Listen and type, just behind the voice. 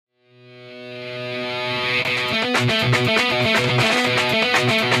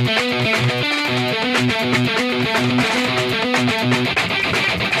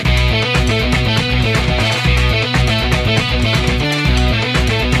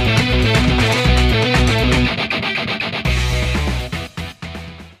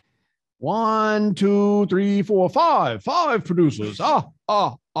One, two, three, four, five. Five producers.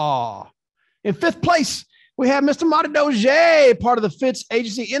 In fifth place, we have Mr. Marty Dozier, part of the Fitz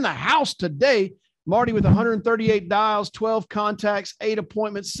agency, in the house today. Marty with 138 dials, 12 contacts, 8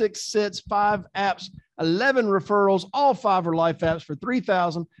 appointments, 6 sits, 5 apps, 11 referrals. All 5 are life apps for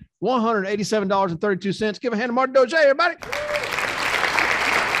 $3,187.32. Give a hand to Marty Dozier, everybody.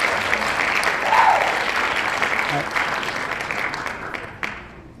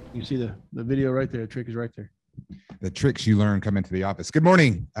 You see the video right there. The trick is right there. The tricks you learn come into the office. Good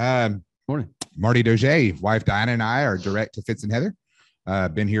morning. Morning. Marty Dozier, wife Diana and I are direct to Fitz and Heather.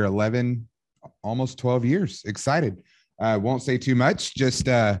 Been here 11, almost 12 years. Excited. Won't say too much. Just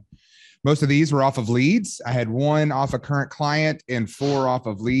most of these were off of leads. I had 1 off a current client and 4 off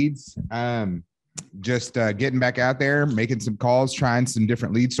of leads. Just getting back out there, making some calls, trying some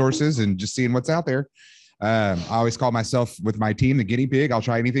different lead sources and just seeing what's out there. I always call myself with my team the guinea pig. I'll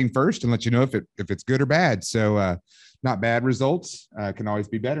try anything first and let you know if it's good or bad. So not bad results, can always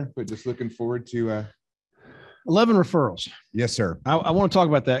be better, but just looking forward to 11 referrals. Yes, sir. I want to talk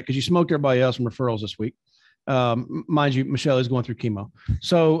about that because you smoked everybody else in referrals this week. Mind you, Michelle is going through chemo.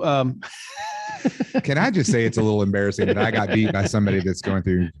 So can I just say it's a little embarrassing that I got beat by somebody that's going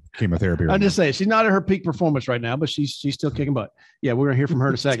through chemotherapy? I just say she's not at her peak performance right now, but she's still kicking butt. Yeah, we're gonna hear from her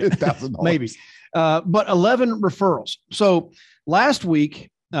in a second. Maybe. But 11 referrals. So last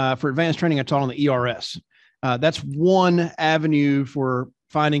week for advanced training, I taught on the ERS. That's one avenue for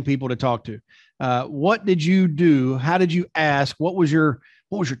finding people to talk to. What did you do? How did you ask? What was your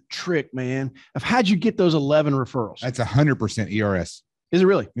trick, man? Of how'd you get those 11 referrals? That's 100% ERS. Is it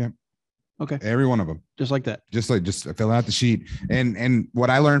really? Yeah. Okay. Every one of them. Just like that. Just filling out the sheet. And what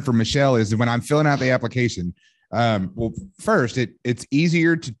I learned from Michelle is that when I'm filling out the application, well, first it's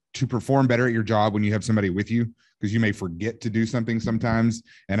easier to perform better at your job when you have somebody with you, because you may forget to do something sometimes.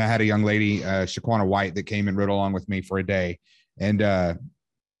 And I had a young lady, Shaquana White, that came and rode along with me for a day. And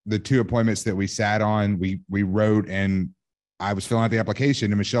the 2 appointments that we sat on, we wrote, and I was filling out the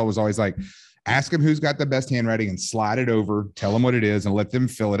application, and Michelle was always like, ask them who's got the best handwriting and slide it over, tell them what it is, and let them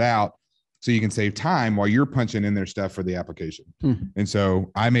fill it out so you can save time while you're punching in their stuff for the application. And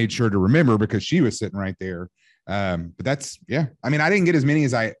so I made sure to remember because she was sitting right there. But that's, yeah. I mean, I didn't get as many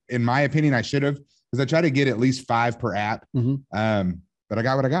as in my opinion, I should have, because I try to get at least 5 per app. But I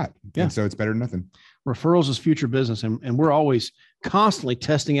got what I got. Yeah. And so it's better than nothing. Referrals is future business. And we're always constantly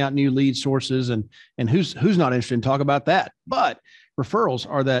testing out new lead sources and who's not interested in talk about that. But referrals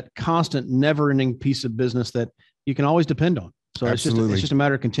are that constant, never ending piece of business that you can always depend on. So it's just a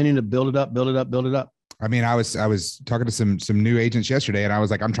matter of continuing to build it up. I mean, I was talking to some new agents yesterday, and I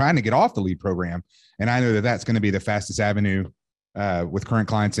was like, I'm trying to get off the lead program. And I know that that's going to be the fastest avenue with current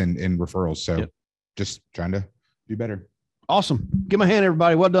clients and referrals. So just trying to do better. Awesome. Give me a hand,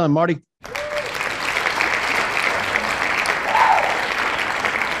 everybody. Well done, Marty.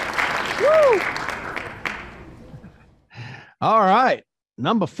 Woo! All right.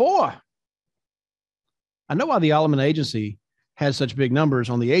 Number 4. I know why the Alleman Agency has such big numbers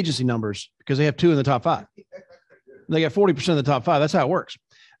on the agency numbers, because they have 2 in the top 5. They got 40% of the top 5. That's how it works.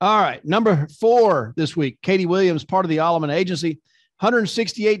 All right. Number 4 this week, Katie Williams, part of the Alleman Agency,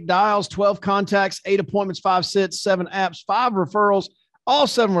 168 dials, 12 contacts, 8 appointments, 5 sits, 7 apps, 5 referrals. All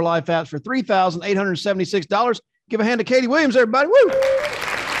 7 were life apps for $3,876. Give a hand to Katie Williams, everybody. Woo!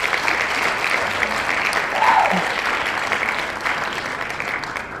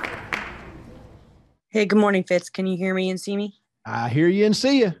 Hey, good morning, Fitz. Can you hear me and see me? I hear you and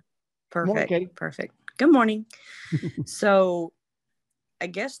see you. Perfect. Morning, perfect. Good morning. So I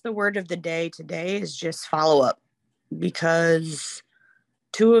guess the word of the day today is just follow up, because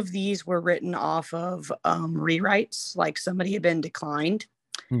 2 of these were written off of rewrites, like somebody had been declined.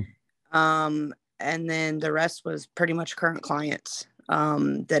 And then the rest was pretty much current clients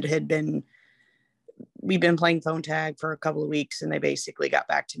that had been, we've been playing phone tag for a couple of weeks, and they basically got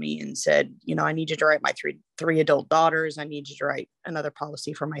back to me and said, you know, I need you to write my three adult daughters. I need you to write another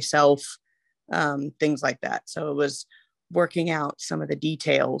policy for myself, things like that. So it was working out some of the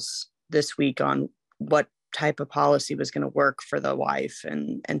details this week on what type of policy was going to work for the wife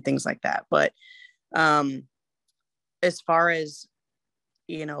and things like that. But as far as,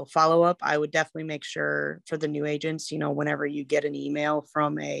 you know, follow up, I would definitely make sure for the new agents, you know, whenever you get an email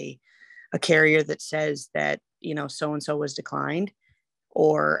from a carrier that says that, you know, so-and-so was declined,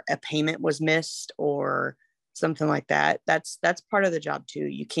 or a payment was missed, or something like that. That's part of the job too.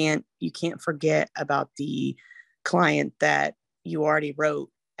 You can't forget about the client that you already wrote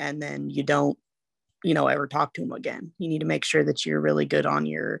and then you don't, ever talk to them again. You need to make sure that you're really good on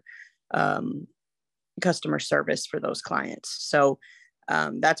your customer service for those clients. So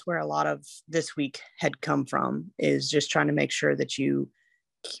that's where a lot of this week had come from, is just trying to make sure that you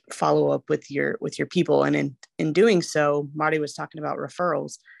follow up with your people. And in doing so, Marty was talking about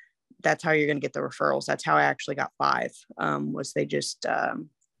referrals. That's how you're going to get the referrals. That's how I actually got 5, was they just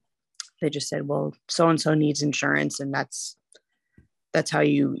said, well, so-and-so needs insurance. And that's how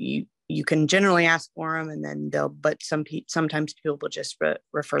you can generally ask for them, and then but sometimes people will just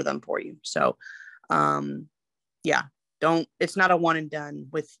refer them for you. So, it's not a one and done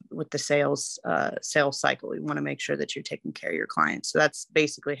with the sales cycle. You want to make sure that you're taking care of your clients. So that's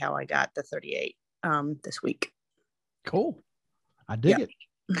basically how I got the 38 this week. Cool. I dig it.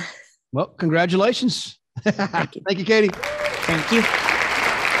 Well, congratulations. Thank you. Thank you, Katie. Thank you.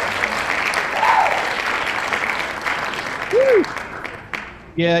 Woo.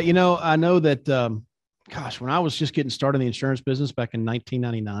 Yeah. I know that, when I was just getting started in the insurance business back in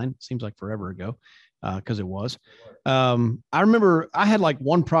 1999, seems like forever ago. Because it was. I remember I had like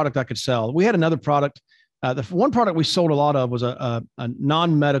one product I could sell. We had another product. The one product we sold a lot of was a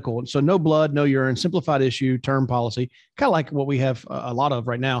non-medical. So no blood, no urine, simplified issue, term policy, kind of like what we have a lot of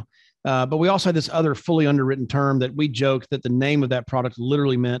right now. But we also had this other fully underwritten term that we joked that the name of that product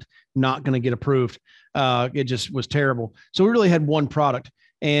literally meant not going to get approved. It just was terrible. So we really had one product.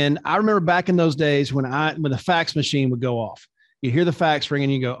 And I remember back in those days when the fax machine would go off. You hear the fax ring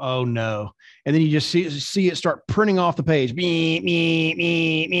and you go, oh no. And then you just see it start printing off the page, me,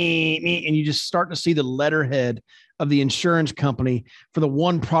 and you just start to see the letterhead of the insurance company for the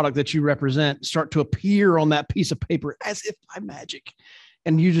one product that you represent start to appear on that piece of paper as if by magic.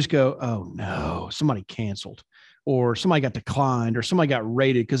 And you just go, oh no, somebody canceled, or somebody got declined, or somebody got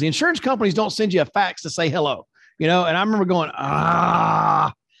rated, because the insurance companies don't send you a fax to say hello, and I remember going,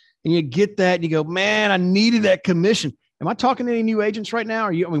 and you get that and you go, man, I needed that commission. Am I talking to any new agents right now?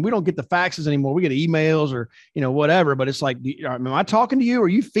 We don't get the faxes anymore. We get emails or, whatever, but it's like, am I talking to you? Are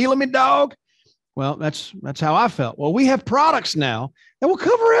you feeling me, dog? Well, that's how I felt. Well, we have products now that will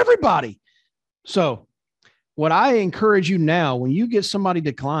cover everybody. So what I encourage you now, when you get somebody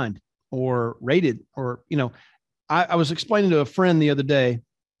declined or rated, or, I was explaining to a friend the other day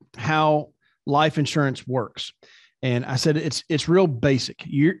how life insurance works. And I said, it's real basic.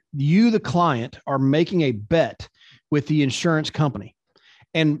 You, the client, are making a bet with the insurance company.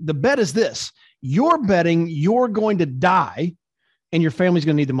 And the bet is this: you're betting you're going to die and your family's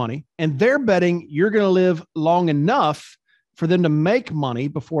going to need the money. And they're betting you're going to live long enough for them to make money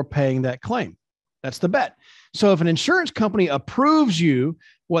before paying that claim. That's the bet. So if an insurance company approves you,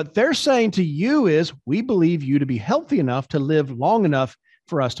 what they're saying to you is, we believe you to be healthy enough to live long enough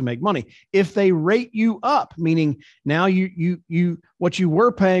for us to make money. If they rate you up, meaning now you what you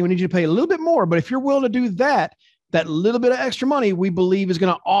were paying, we need you to pay a little bit more. But if you're willing to do that little bit of extra money, we believe is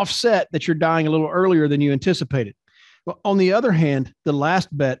going to offset that you're dying a little earlier than you anticipated. But on the other hand, the last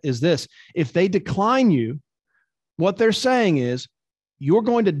bet is this: if they decline you, what they're saying is, you're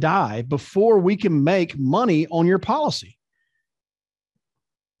going to die before we can make money on your policy.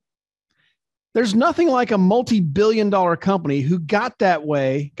 There's nothing like a multi-billion-dollar company who got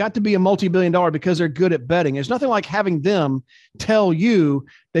to be a multi-billion-dollar because they're good at betting. There's nothing like having them tell you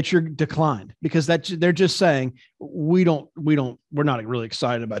that you're declined, because they're just saying, we're not really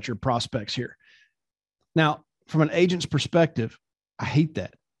excited about your prospects here. Now, from an agent's perspective, I hate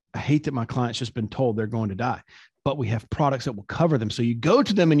that. I hate that my client's just been told they're going to die. But we have products that will cover them. So you go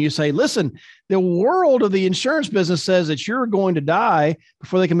to them and you say, listen, the world of the insurance business says that you're going to die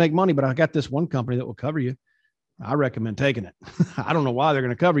before they can make money, but I got this one company that will cover you. I recommend taking it. I don't know why they're going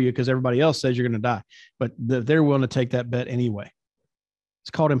to cover you, because everybody else says you're going to die, but they're willing to take that bet anyway.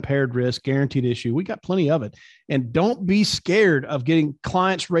 It's called impaired risk, guaranteed issue. We got plenty of it. And don't be scared of getting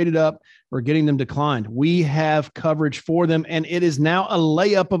clients rated up or getting them declined. We have coverage for them, and it is now a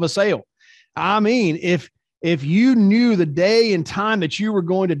layup of a sale. I mean, if you knew the day and time that you were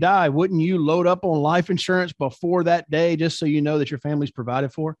going to die, wouldn't you load up on life insurance before that day, just so you know that your family's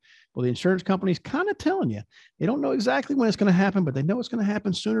provided for? Well, the insurance company's kind of telling you. They don't know exactly when it's going to happen, but they know it's going to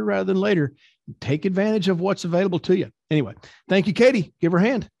happen sooner rather than later. Take advantage of what's available to you. Anyway, thank you, Katie. Give her a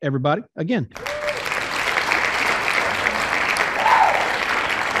hand, everybody, again.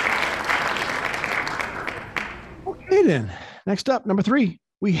 Okay, then. Next up, number 3,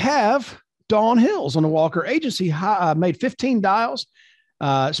 we have Dawn Hills on the Walker Agency. Made 15 dials,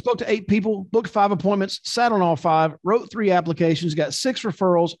 spoke to 8 people, booked 5 appointments, sat on all 5, wrote 3 applications, got 6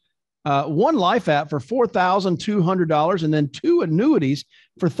 referrals, one life app for $4,200, and then two annuities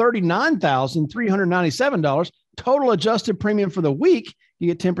for $39,397. Total adjusted premium for the week, you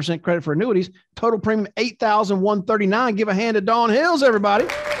get 10% credit for annuities. Total premium $8,139. Give a hand to Dawn Hills, everybody.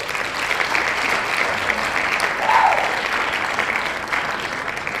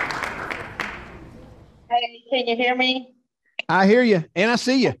 Hey, can you hear me? I hear you and I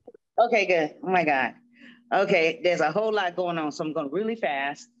see you. Okay, good. Oh my God. Okay, there's a whole lot going on, so I'm going really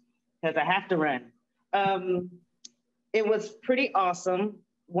fast because I have to run. It was pretty awesome.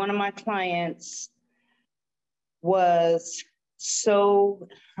 One of my clients was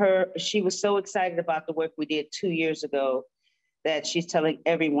she was so excited about the work we did 2 years ago that she's telling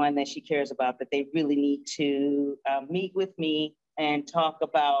everyone that she cares about that they really need to meet with me and talk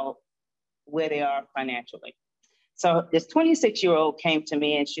about where they are financially. So this 26-year-old came to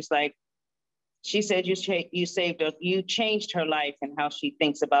me and she's like, she said, you changed her life and how she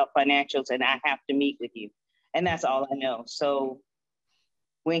thinks about financials, and I have to meet with you. And that's all I know. So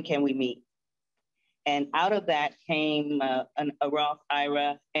when can we meet? And out of that came a Roth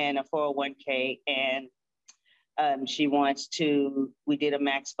IRA and a 401k. And we did a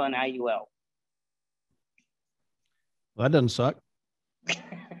max fund IUL. Well, that doesn't suck.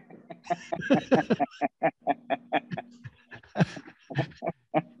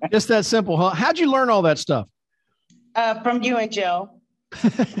 Just that simple, huh? How'd you learn all that stuff? From you and Joe.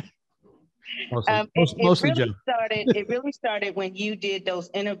 Mostly Joe. It really started when you did those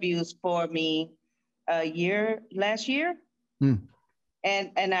interviews for me last year.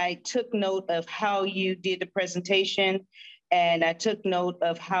 And I took note of how you did the presentation, and I took note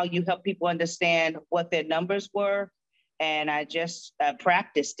of how you helped people understand what their numbers were, and I just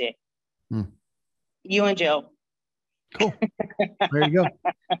practiced it. You and Joe. Cool. There you go.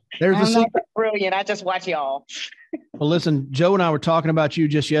 There's the secret. Brilliant. I just watch y'all. Well, listen, Joe and I were talking about you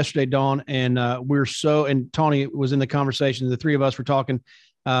just yesterday, Dawn, and and Tony was in the conversation. The three of us were talking.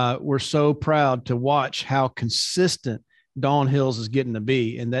 We're so proud to watch how consistent Dawn Hills is getting to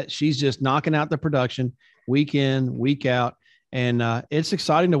be, and that she's just knocking out the production week in, week out. And it's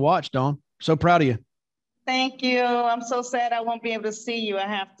exciting to watch, Dawn. So proud of you. Thank you. I'm so sad I won't be able to see you. I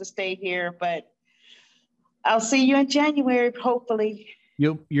have to stay here, but I'll see you in January, hopefully.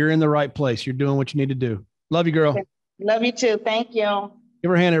 You're in the right place. You're doing what you need to do. Love you, girl. Love you too. Thank you.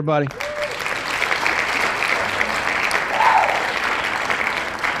 Give her a hand, everybody.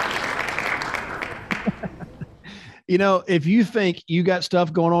 You know, if you think you got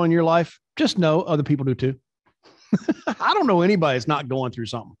stuff going on in your life, just know other people do too. I don't know anybody that's not going through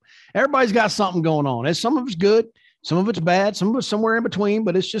something. Everybody's got something going on. And some of it's good, some of it's bad, some of it's somewhere in between,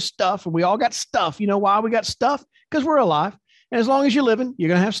 but it's just stuff. And we all got stuff. You know why we got stuff? Because we're alive. And as long as you're living, you're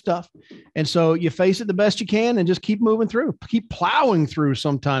going to have stuff. And so you face it the best you can and just keep moving through, keep plowing through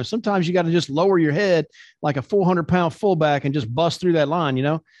sometimes. Sometimes you got to just lower your head like a 400-pound fullback and just bust through that line, you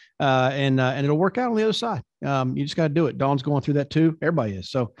know, and it'll work out on the other side. You just got to do it. Dawn's going through that too. Everybody is.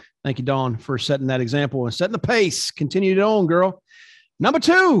 So thank you, Dawn, for setting that example and setting the pace. Continue it on, girl. Number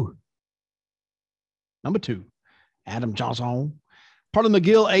two, Adam Johnson. Part of the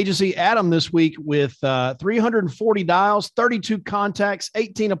McGill Agency, Adam, this week with 340 dials, 32 contacts,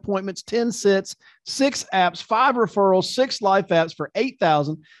 18 appointments, 10 sits, 6 apps, 5 referrals, 6 life apps for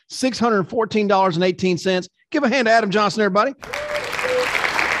 $8,614.18. Give a hand to Adam Johnson, everybody.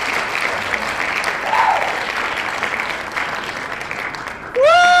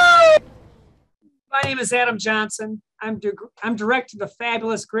 My name is Adam Johnson. I'm director of the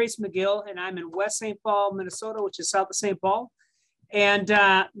fabulous Grace McGill, and I'm in West St. Paul, Minnesota, which is south of St. Paul. And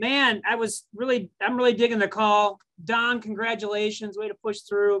man, I'm really digging the call. Don, congratulations, way to push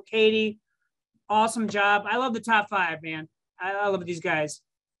through. Katie, awesome job. I love the top 5, man. I love these guys.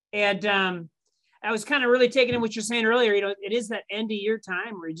 And I was kind of really taking in what you're saying earlier. You know, it is that end of year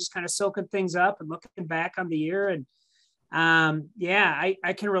time where you're just kind of soaking things up and looking back on the year. And yeah,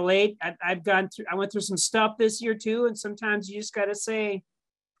 I can relate. I went through some stuff this year too. And sometimes you just got to say,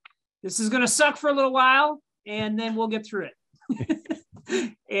 this is going to suck for a little while and then we'll get through it.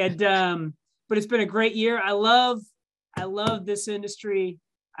 And but it's been a great year. I love this industry.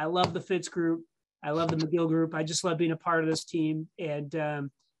 I love the Fitz group. I love the McGill group. I just love being a part of this team. And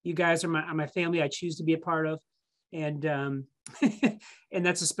you guys are my family. I choose to be a part of. And and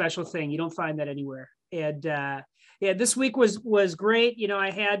that's a special thing. You don't find that anywhere. And yeah, this week was great. You know,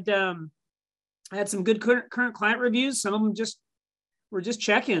 I had some good current client reviews. Some of them were just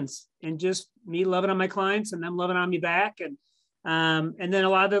check-ins and just me loving on my clients and them loving on me back. And then a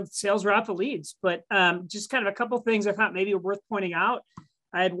lot of the sales were off the leads, but just kind of a couple of things I thought maybe were worth pointing out.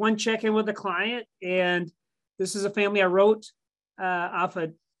 I had one check-in with a client, and this is a family I wrote off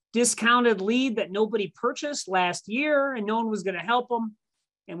a discounted lead that nobody purchased last year and no one was going to help them.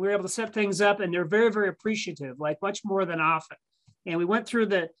 And we were able to set things up, and they're very, very appreciative, like much more than often. And we went through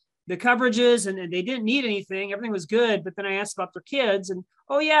the coverages, and they didn't need anything. Everything was good. But then I asked about their kids, and,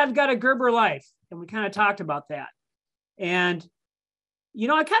 oh yeah, I've got a Gerber Life. And we kind of talked about that. And,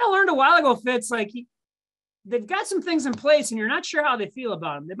 I kind of learned a while ago, Fitz, like they've got some things in place and you're not sure how they feel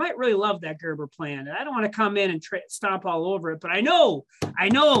about them. They might really love that Gerber plan. And I don't want to come in and stomp all over it, but I know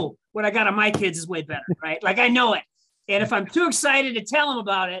what I got on my kids is way better, right? Like I know it. And if I'm too excited to tell them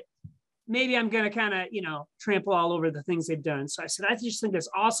about it, maybe I'm going to kind of, trample all over the things they've done. So I said, I just think that's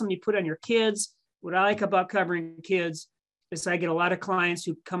awesome. You put on your kids. What I like about covering kids is I get a lot of clients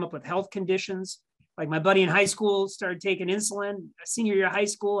who come up with health conditions. Like my buddy in high school started taking insulin, senior year of high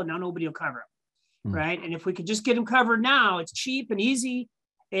school, and now nobody will cover him, right? And if we could just get them covered now, it's cheap and easy,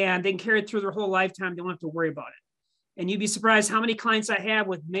 and they can carry it through their whole lifetime. They won't have to worry about it. And you'd be surprised how many clients I have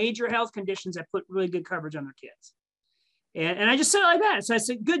with major health conditions that put really good coverage on their kids. And I just said it like that. So I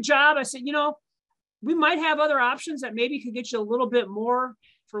said, good job. I said, we might have other options that maybe could get you a little bit more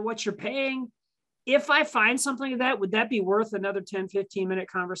for what you're paying. If I find something like that, would that be worth another 10, 15-minute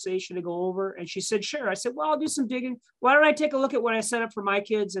conversation to go over? And she said, sure. I said, well, I'll do some digging. Why don't I take a look at what I set up for my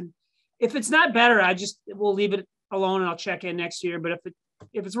kids? And if it's not better, we'll leave it alone and I'll check in next year. But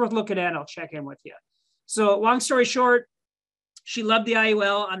if it's worth looking at, I'll check in with you. So long story short, she loved the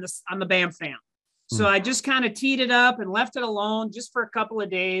IUL on the BAM fam. So I just kind of teed it up and left it alone just for a couple of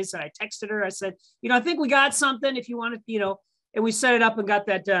days. And I texted her. I said, I think we got something if you want to, and we set it up and got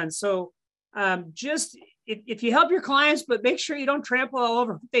that done. So just if you help your clients, but make sure you don't trample all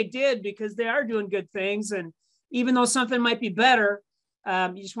over what they did, because they are doing good things. And even though something might be better,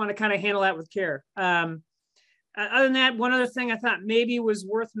 you just want to kind of handle that with care. Other than that, one other thing I thought maybe was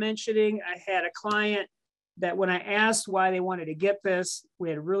worth mentioning, I had a client that when I asked why they wanted to get this, we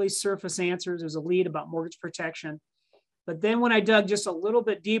had really surface answers. There's a lead about mortgage protection. But then when I dug just a little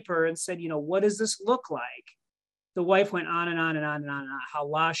bit deeper and said, what does this look like? The wife went on and on and on and on and on, how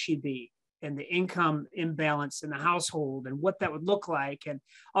lost she'd be, and the income imbalance in the household and what that would look like. And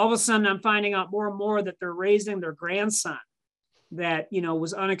all of a sudden I'm finding out more and more that they're raising their grandson that,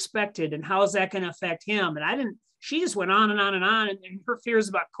 was unexpected. And how is that going to affect him? And she just went on and on and on, and her fears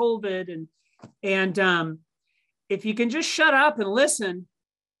about COVID. And if you can just shut up and listen,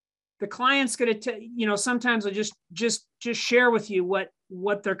 the client's going to, sometimes will just share with you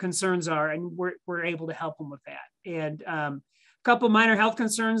what their concerns are. And we're able to help them with that. And, couple of minor health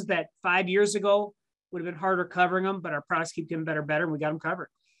concerns that 5 years ago would have been harder covering them, but our products keep getting better, and we got them covered.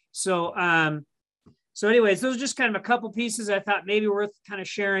 So, anyways, those are just kind of a couple pieces I thought maybe worth kind of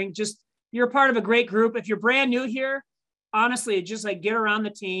sharing. Just, you're a part of a great group. If you're brand new here, honestly, just like get around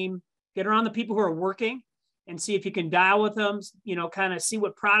the team, get around the people who are working, and see if you can dial with them, kind of see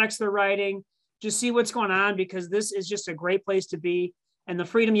what products they're writing, just see what's going on, because this is just a great place to be. And the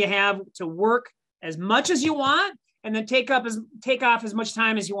freedom you have to work as much as you want, and then take off as much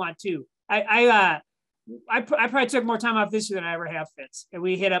time as you want to. I probably took more time off this year than I ever have, Fitz. And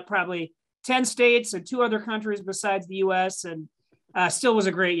we hit up probably 10 states and 2 other countries besides the US, and still was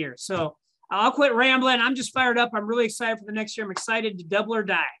a great year. So I'll quit rambling. I'm just fired up. I'm really excited for the next year. I'm excited to double or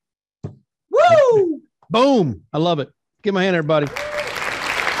die. Woo! Boom. I love it. Give my hand, everybody.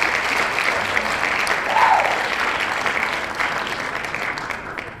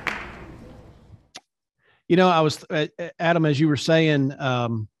 I was, Adam, as you were saying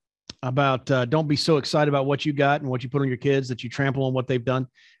about don't be so excited about what you got and what you put on your kids that you trample on what they've done.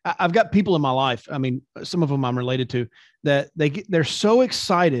 I've got people in my life, I mean, some of them I'm related to, that they're so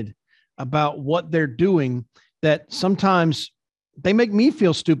excited about what they're doing that sometimes they make me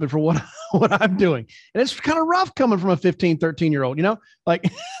feel stupid for what I'm doing. And it's kind of rough coming from a 15, 13-year-old, like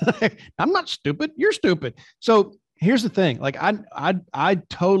I'm not stupid. You're stupid. So here's the thing. Like I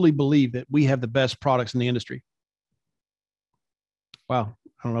totally believe that we have the best products in the industry. Wow.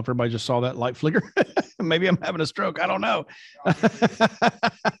 I don't know if everybody just saw that light flicker. Maybe I'm having a stroke. I don't know.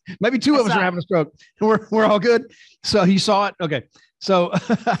 Maybe 2 of us are having a stroke. We're all good. So you saw it. Okay. So,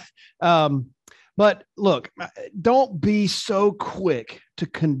 but look, don't be so quick to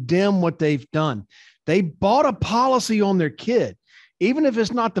condemn what they've done. They bought a policy on their kid. Even if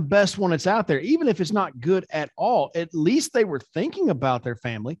it's not the best one that's out there, even if it's not good at all, at least they were thinking about their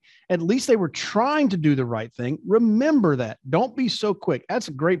family. At least they were trying to do the right thing. Remember that. Don't be so quick. That's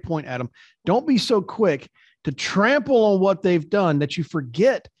a great point, Adam. Don't be so quick to trample on what they've done that you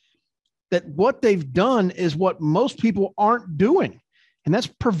forget that what they've done is what most people aren't doing. And that's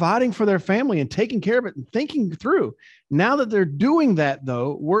providing for their family and taking care of it and thinking through. Now that they're doing that,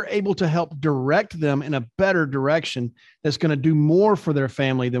 though, we're able to help direct them in a better direction that's going to do more for their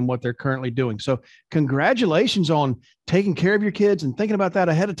family than what they're currently doing. So congratulations on taking care of your kids and thinking about that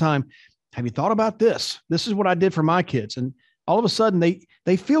ahead of time. Have you thought about this? This is what I did for my kids. And all of a sudden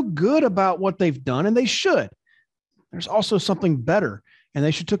they feel good about what they've done, and they should. There's also something better, and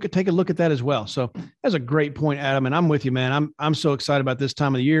they should take a look at that as well. So that's a great point, Adam. And I'm with you, man. I'm so excited about this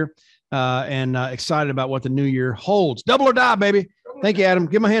time of the year and excited about what the new year holds. Double or die, baby. Thank you, Adam.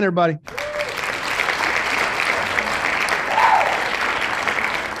 Give my hand, everybody.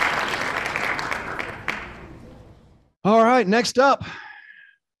 All right. Next up,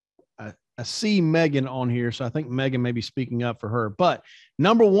 I see Megan on here. So I think Megan may be speaking up for her. But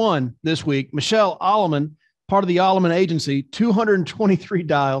number one this week, Michelle Alleman, part of the Alleman Agency, 223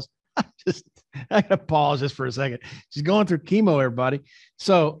 dials. I got to pause just for a second. She's going through chemo, everybody.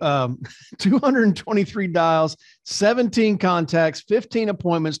 So 223 dials, 17 contacts, 15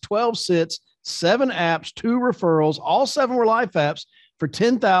 appointments, 12 sits, 7 apps, 2 referrals. All 7 were life apps for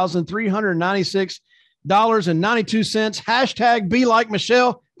 $10,396.92. Hashtag be like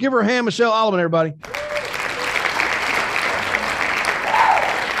Michelle. Give her a hand, Michelle Alleman, everybody.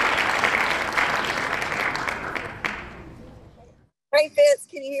 Hey, Fitz,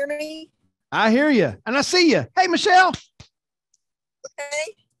 can you hear me? I hear you, and I see you. Hey, Michelle.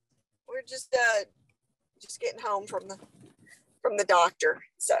 Hey, we're just getting home from the doctor.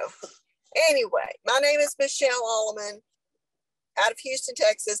 So anyway, my name is Michelle Alleman, out of Houston,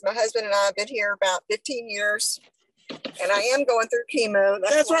 Texas. My husband and I have been here about 15 years, and I am going through chemo.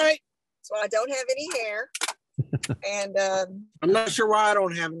 That's right. So I don't have any hair, and I'm not sure why I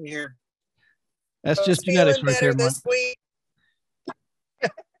don't have any hair. That's just genetics right there, Mike. This week.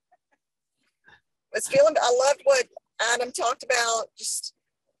 I loved what Adam talked about. Just,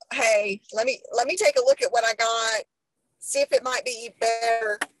 hey, let me take a look at what I got, see if it might be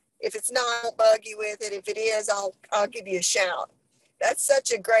better. If it's not, I'll bug you with it. If it is, I'll give you a shout. That's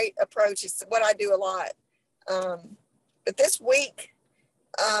such a great approach. It's what I do a lot. But this week,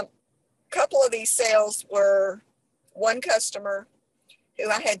 a couple of these sales were one customer who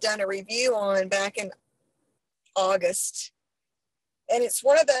I had done a review on back in August. And it's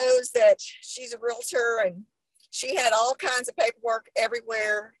one of those that she's a realtor and she had all kinds of paperwork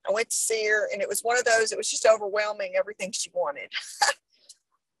everywhere. I went to see her, and it was one of those, it was just overwhelming, everything she wanted.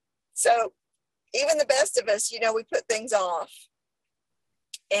 So even the best of us, we put things off.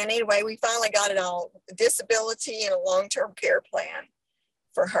 And anyway, we finally got it all, disability and a long-term care plan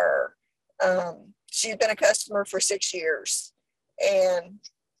for her. She'd been a customer for 6 years. And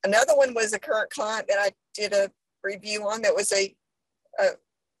another one was a current client that I did a review on that was a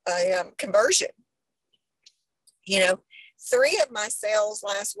conversion. 3 of my sales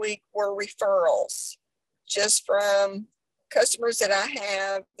last week were referrals, just from customers that I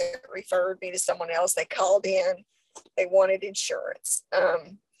have that referred me to someone else. They called in, they wanted insurance.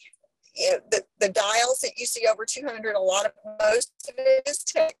 The dials that you see over 200, most of it is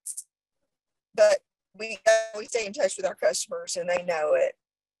text, but we stay in touch with our customers and they know it.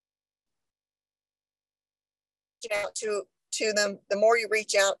 Out to them, the more you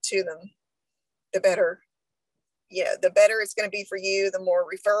reach out to them, the better. The better it's going to be for you. The more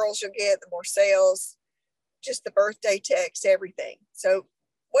referrals you'll get, the more sales, just the birthday text, everything. So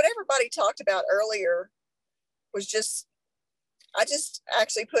what everybody talked about earlier was I just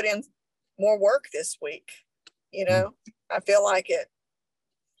actually put in more work this week. I feel like it.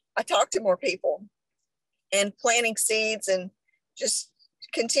 I talked to more people and planting seeds and just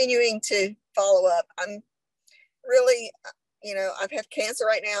continuing to follow up. I'm really, I have cancer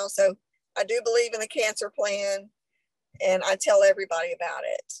right now, so I do believe in the cancer plan, and I tell everybody about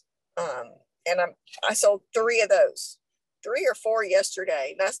it. And I sold 3 of those, 3 or 4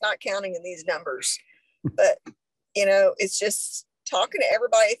 yesterday. That's not counting in these numbers, but it's just talking to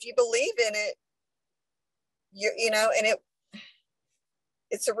everybody. If you believe in it, and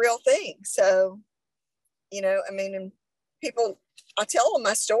it's a real thing. So, and people, I tell them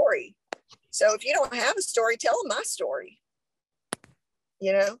my story. So if you don't have a story, tell them my story,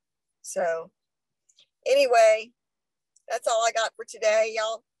 So anyway, that's all I got for today.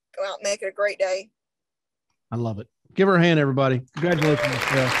 Y'all go out and make it a great day. I love it. Give her a hand, everybody. Congratulations,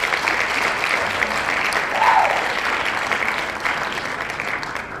 Michelle.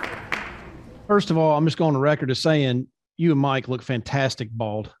 First of all, I'm just going on record as saying you and Mike look fantastic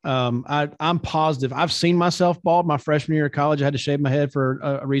bald. I'm positive. I've seen myself bald my freshman year of college. I had to shave my head for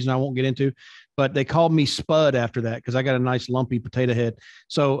a reason I won't get into, but they called me Spud after that because I got a nice lumpy potato head.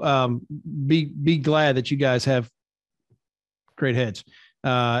 So be glad that you guys have great heads,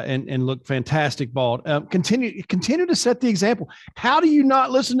 and look fantastic bald. Continue to set the example. How do you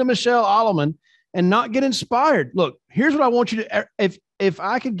not listen to Michelle Alleman and not get inspired? Look, here's what I want you to, if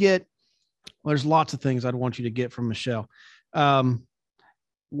I could get, well, there's lots of things I'd want you to get from Michelle.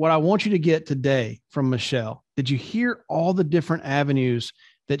 What I want you to get today from Michelle, did you hear all the different avenues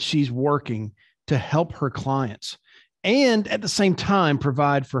that she's working to help her clients and at the same time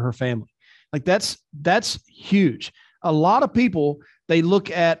provide for her family? Like that's huge. A lot of people, they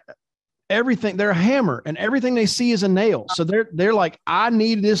look at everything, they're a hammer and everything they see is a nail. So they're like, I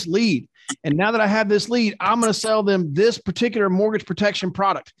need this lead. And now that I have this lead, I'm going to sell them this particular mortgage protection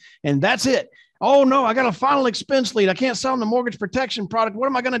product. And that's it. Oh no, I got a final expense lead. I can't sell them the mortgage protection product. What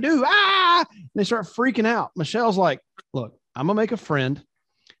am I going to do? And they start freaking out. Michelle's like, look, I'm going to make a friend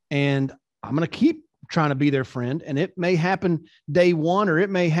and I'm going to keep trying to be their friend. And it may happen day one, or it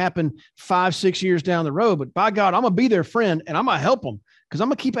may happen 5-6 years down the road, but by God, I'm going to be their friend and I'm going to help them, because I'm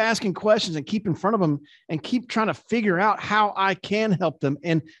going to keep asking questions and keep in front of them and keep trying to figure out how I can help them.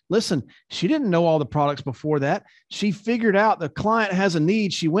 And listen, she didn't know all the products before that. She figured out the client has a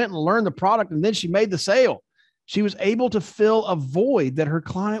need. She went and learned the product, and then she made the sale. She was able to fill a void that her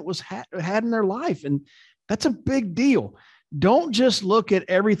client had in their life. And that's a big deal. Don't just look at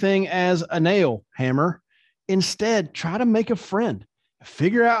everything as a nail hammer. Instead, try to make a friend,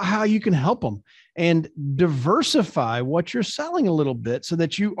 figure out how you can help them, and diversify what you're selling a little bit so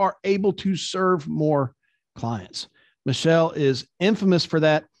that you are able to serve more clients. Michelle is infamous for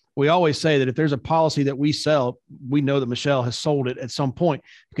that. We always say that if there's a policy that we sell, we know that Michelle has sold it at some point,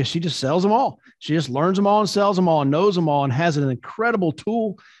 because she just sells them all. She just learns them all and sells them all and knows them all and has an incredible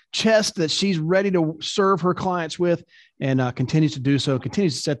tool chest that she's ready to serve her clients with, and continues to do so,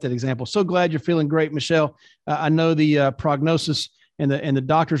 continues to set that example. So glad you're feeling great, Michelle. I know the prognosis and the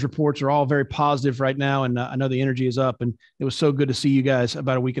doctor's reports are all very positive right now. And I know the energy is up, and it was so good to see you guys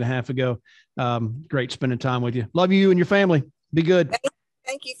about a week and a half ago. Great spending time with you. Love you and your family. Be good.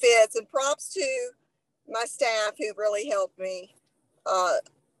 Thank you, Fitz. And props to my staff who really helped me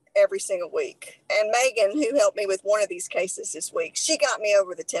every single week. And Megan, who helped me with one of these cases this week, she got me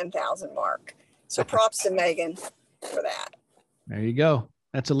over the 10,000 mark. So props to Megan for that. There you go.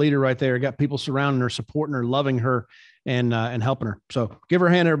 That's a leader right there. Got people surrounding her, supporting her, loving her, and helping her. So give her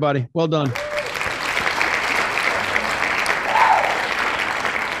a hand, everybody. Well done.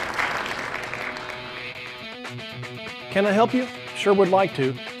 Can I help you? Sure would like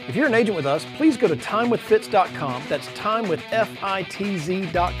to. If you're an agent with us, please go to timewithfitz.com. That's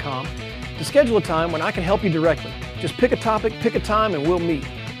timewithfitz.com to schedule a time when I can help you directly. Just pick a topic, pick a time, and we'll meet.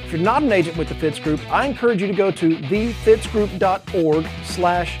 If you're not an agent with the Fitz Group, I encourage you to go to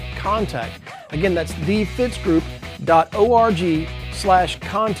thefitzgroup.org/contact. Again, that's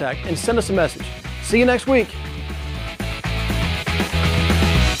thefitzgroup.org/contact, and send us a message. See you next week.